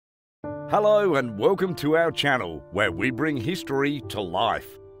Hello and welcome to our channel where we bring history to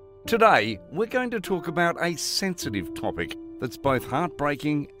life. Today we're going to talk about a sensitive topic that's both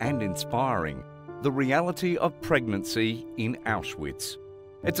heartbreaking and inspiring: the reality of pregnancy in Auschwitz.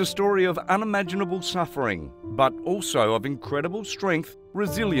 It's a story of unimaginable suffering, but also of incredible strength,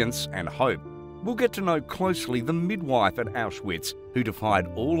 resilience and hope. We'll get to know closely the midwife at Auschwitz who defied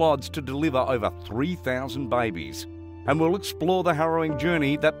all odds to deliver over 3,000 babies. And we'll explore the harrowing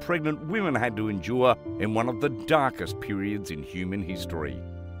journey that pregnant women had to endure in one of the darkest periods in human history.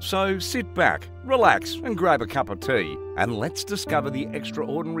 So sit back, relax and grab a cup of tea, and let's discover the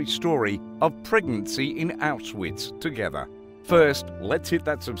extraordinary story of pregnancy in Auschwitz together. First, let's hit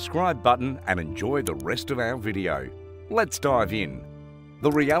that subscribe button and enjoy the rest of our video. Let's dive in.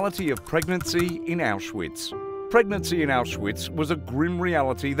 The reality of pregnancy in Auschwitz. Pregnancy in Auschwitz was a grim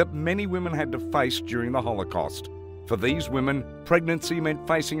reality that many women had to face during the Holocaust. For these women, pregnancy meant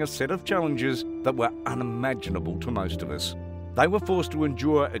facing a set of challenges that were unimaginable to most of us. They were forced to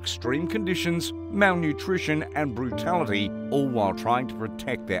endure extreme conditions, malnutrition and brutality, all while trying to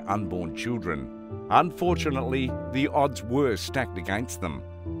protect their unborn children. Unfortunately, the odds were stacked against them.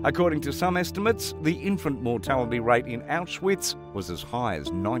 According to some estimates, the infant mortality rate in Auschwitz was as high as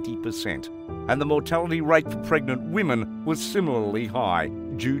 90%, and the mortality rate for pregnant women was similarly high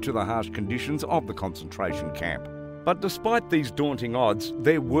due to the harsh conditions of the concentration camp. But despite these daunting odds,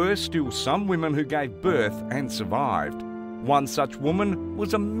 there were still some women who gave birth and survived. One such woman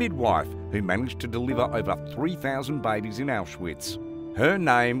was a midwife who managed to deliver over 3,000 babies in Auschwitz. Her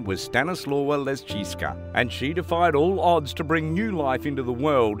name was Stanislawa Leszczynska, and she defied all odds to bring new life into the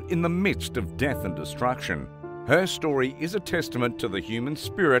world in the midst of death and destruction. Her story is a testament to the human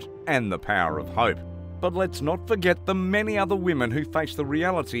spirit and the power of hope. But let's not forget the many other women who faced the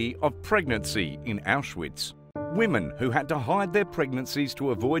reality of pregnancy in Auschwitz. Women who had to hide their pregnancies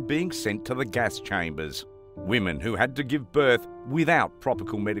to avoid being sent to the gas chambers. Women who had to give birth without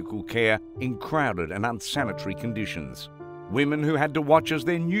proper medical care in crowded and unsanitary conditions. Women who had to watch as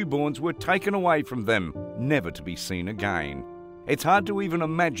their newborns were taken away from them, never to be seen again. It's hard to even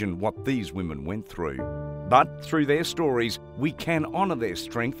imagine what these women went through. But through their stories, we can honour their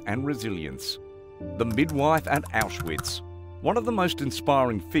strength and resilience. The midwife at Auschwitz. One of the most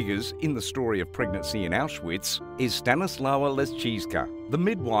inspiring figures in the story of pregnancy in Auschwitz is Stanislawa Leszczynska, the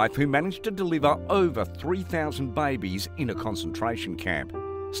midwife who managed to deliver over 3,000 babies in a concentration camp.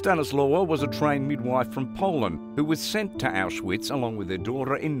 Stanislawa was a trained midwife from Poland who was sent to Auschwitz along with her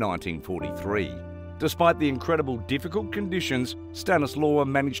daughter in 1943. Despite the incredible difficult conditions, Stanislawa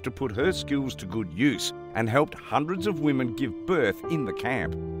managed to put her skills to good use and helped hundreds of women give birth in the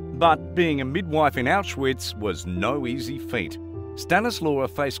camp. But being a midwife in Auschwitz was no easy feat. Stanislawa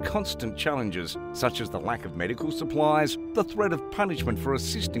faced constant challenges such as the lack of medical supplies, the threat of punishment for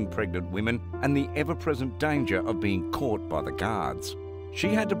assisting pregnant women, and the ever-present danger of being caught by the guards. She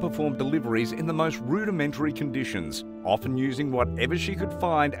had to perform deliveries in the most rudimentary conditions, often using whatever she could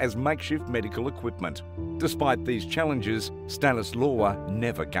find as makeshift medical equipment. Despite these challenges, Stanislawa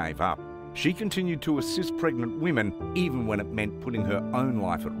never gave up. She continued to assist pregnant women even when it meant putting her own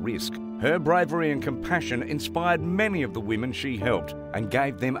life at risk. Her bravery and compassion inspired many of the women she helped and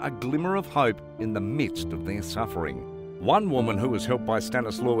gave them a glimmer of hope in the midst of their suffering. One woman who was helped by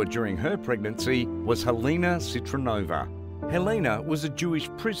Stanislawa during her pregnancy was Helena Citronova. Helena was a Jewish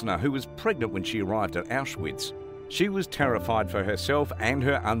prisoner who was pregnant when she arrived at Auschwitz. She was terrified for herself and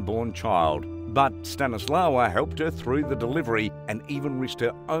her unborn child, but Stanislawa helped her through the delivery and even risked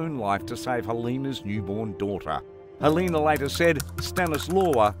her own life to save Helena's newborn daughter. Helena later said,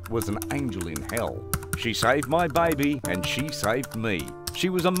 "Stanislawa was an angel in hell. She saved my baby and she saved me. She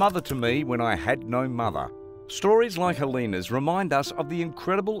was a mother to me when I had no mother." Stories like Helena's remind us of the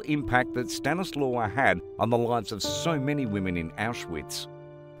incredible impact that Stanislawa had on the lives of so many women in Auschwitz.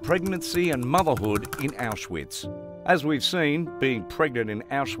 Pregnancy and motherhood in Auschwitz. As we've seen, being pregnant in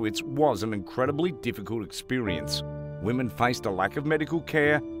Auschwitz was an incredibly difficult experience. Women faced a lack of medical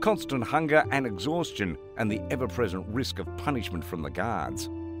care, constant hunger and exhaustion, and the ever-present risk of punishment from the guards.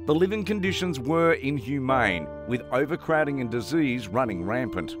 The living conditions were inhumane, with overcrowding and disease running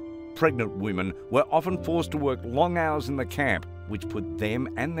rampant. Pregnant women were often forced to work long hours in the camp, which put them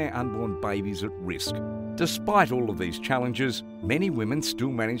and their unborn babies at risk. Despite all of these challenges, many women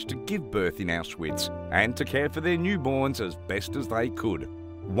still managed to give birth in Auschwitz and to care for their newborns as best as they could.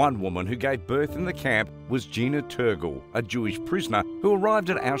 One woman who gave birth in the camp was Gina Turgel, a Jewish prisoner who arrived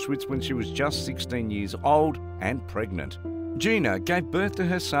at Auschwitz when she was just 16 years old and pregnant. Gina gave birth to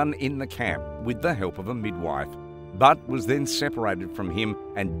her son in the camp with the help of a midwife, but was then separated from him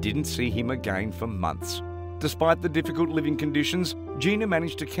and didn't see him again for months. Despite the difficult living conditions, Gina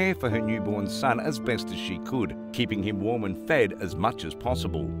managed to care for her newborn son as best as she could, keeping him warm and fed as much as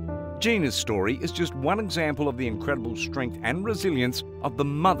possible. Gina's story is just one example of the incredible strength and resilience of the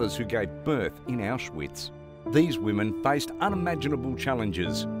mothers who gave birth in Auschwitz. These women faced unimaginable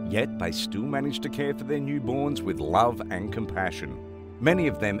challenges, yet they still managed to care for their newborns with love and compassion. Many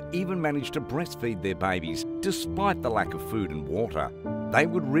of them even managed to breastfeed their babies despite the lack of food and water. They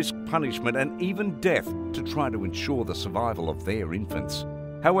would risk punishment and even death to try to ensure the survival of their infants.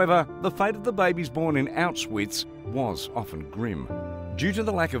 However, the fate of the babies born in Auschwitz was often grim. Due to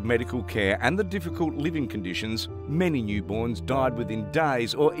the lack of medical care and the difficult living conditions, many newborns died within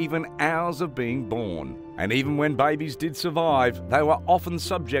days or even hours of being born. And even when babies did survive, they were often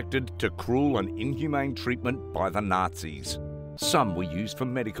subjected to cruel and inhumane treatment by the Nazis. Some were used for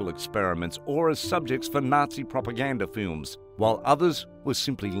medical experiments or as subjects for Nazi propaganda films, while others were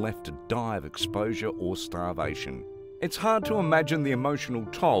simply left to die of exposure or starvation. It's hard to imagine the emotional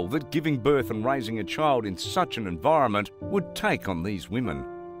toll that giving birth and raising a child in such an environment would take on these women.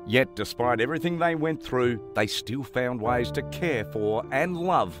 Yet, despite everything they went through, they still found ways to care for and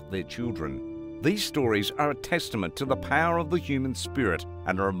love their children. These stories are a testament to the power of the human spirit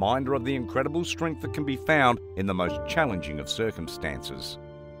and a reminder of the incredible strength that can be found in the most challenging of circumstances.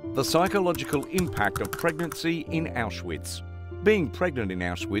 The psychological impact of pregnancy in Auschwitz. Being pregnant in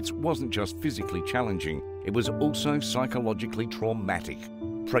Auschwitz wasn't just physically challenging, it was also psychologically traumatic.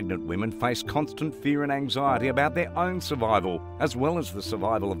 Pregnant women faced constant fear and anxiety about their own survival, as well as the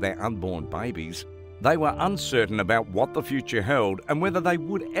survival of their unborn babies. They were uncertain about what the future held and whether they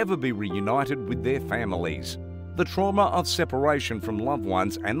would ever be reunited with their families. The trauma of separation from loved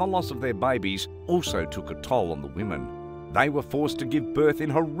ones and the loss of their babies also took a toll on the women. They were forced to give birth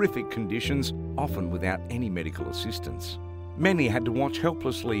in horrific conditions, often without any medical assistance. Many had to watch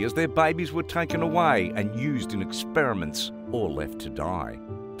helplessly as their babies were taken away and used in experiments or left to die.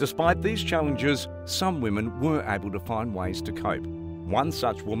 Despite these challenges, some women were able to find ways to cope. One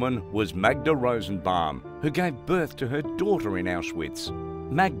such woman was Magda Rosenbaum, who gave birth to her daughter in Auschwitz.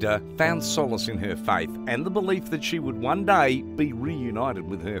 Magda found solace in her faith and the belief that she would one day be reunited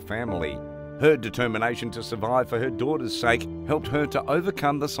with her family. Her determination to survive for her daughter's sake helped her to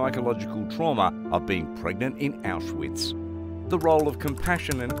overcome the psychological trauma of being pregnant in Auschwitz. The role of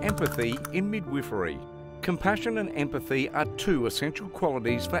compassion and empathy in midwifery. Compassion and empathy are two essential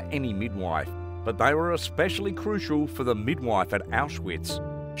qualities for any midwife, but they were especially crucial for the midwife at Auschwitz.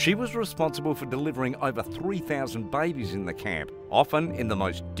 She was responsible for delivering over 3,000 babies in the camp, often in the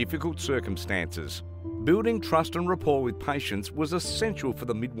most difficult circumstances. Building trust and rapport with patients was essential for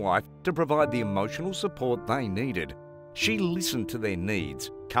the midwife to provide the emotional support they needed. She listened to their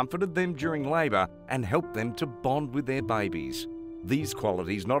needs, comforted them during labour, and helped them to bond with their babies. These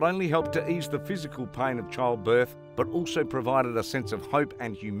qualities not only helped to ease the physical pain of childbirth, but also provided a sense of hope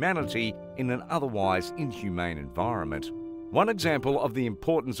and humanity in an otherwise inhumane environment. One example of the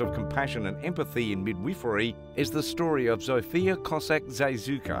importance of compassion and empathy in midwifery is the story of Zofia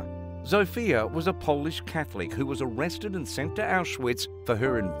Kossak-Zajuska. Zofia was a Polish Catholic who was arrested and sent to Auschwitz for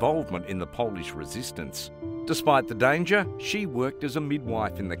her involvement in the Polish resistance. Despite the danger, she worked as a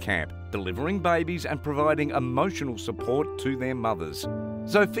midwife in the camp, delivering babies and providing emotional support to their mothers.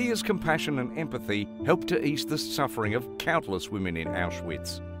 Zofia's compassion and empathy helped to ease the suffering of countless women in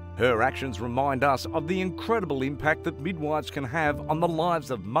Auschwitz. Her actions remind us of the incredible impact that midwives can have on the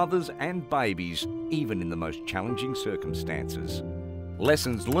lives of mothers and babies, even in the most challenging circumstances.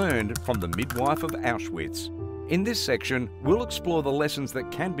 Lessons learned from the midwife of Auschwitz. In this section, we'll explore the lessons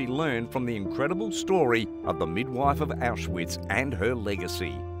that can be learned from the incredible story of the midwife of Auschwitz and her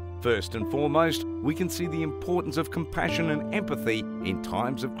legacy. First and foremost, we can see the importance of compassion and empathy in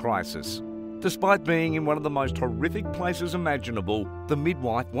times of crisis. Despite being in one of the most horrific places imaginable, the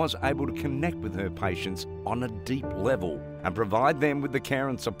midwife was able to connect with her patients on a deep level and provide them with the care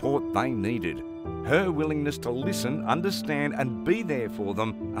and support they needed. Her willingness to listen, understand and be there for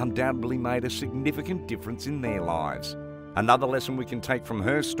them undoubtedly made a significant difference in their lives. Another lesson we can take from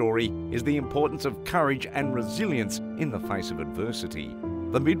her story is the importance of courage and resilience in the face of adversity.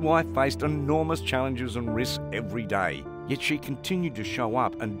 The midwife faced enormous challenges and risks every day, yet she continued to show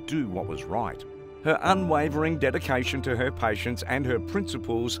up and do what was right. Her unwavering dedication to her patients and her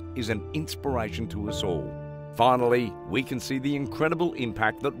principles is an inspiration to us all. Finally, we can see the incredible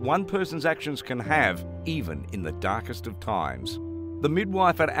impact that one person's actions can have, even in the darkest of times. The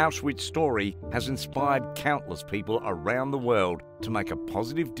midwife at Auschwitz story has inspired countless people around the world to make a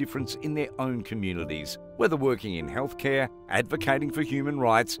positive difference in their own communities, whether working in healthcare, advocating for human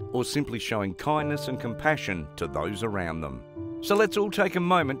rights, or simply showing kindness and compassion to those around them. So let's all take a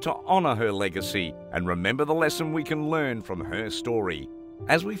moment to honour her legacy and remember the lesson we can learn from her story.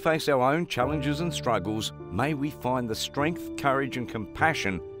 As we face our own challenges and struggles, may we find the strength, courage and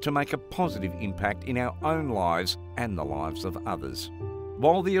compassion to make a positive impact in our own lives and the lives of others.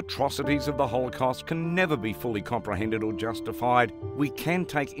 While the atrocities of the Holocaust can never be fully comprehended or justified, we can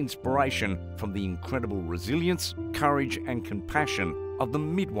take inspiration from the incredible resilience, courage and compassion of the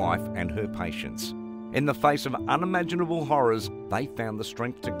midwife and her patients. In the face of unimaginable horrors, they found the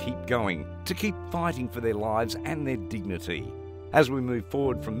strength to keep going, to keep fighting for their lives and their dignity. As we move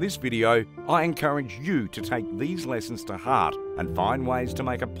forward from this video, I encourage you to take these lessons to heart and find ways to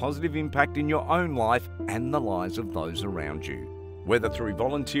make a positive impact in your own life and the lives of those around you. Whether through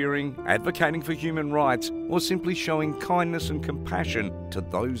volunteering, advocating for human rights, or simply showing kindness and compassion to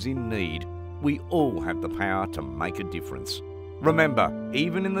those in need, we all have the power to make a difference. Remember,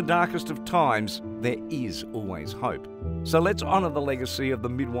 even in the darkest of times, there is always hope. So let's honour the legacy of the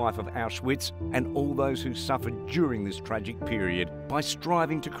midwife of Auschwitz and all those who suffered during this tragic period by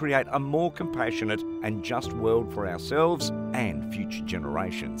striving to create a more compassionate and just world for ourselves and future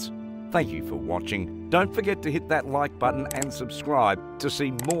generations. Thank you for watching. Don't forget to hit that like button and subscribe to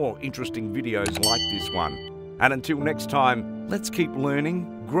see more interesting videos like this one. And until next time, let's keep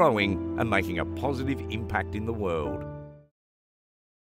learning, growing and making a positive impact in the world.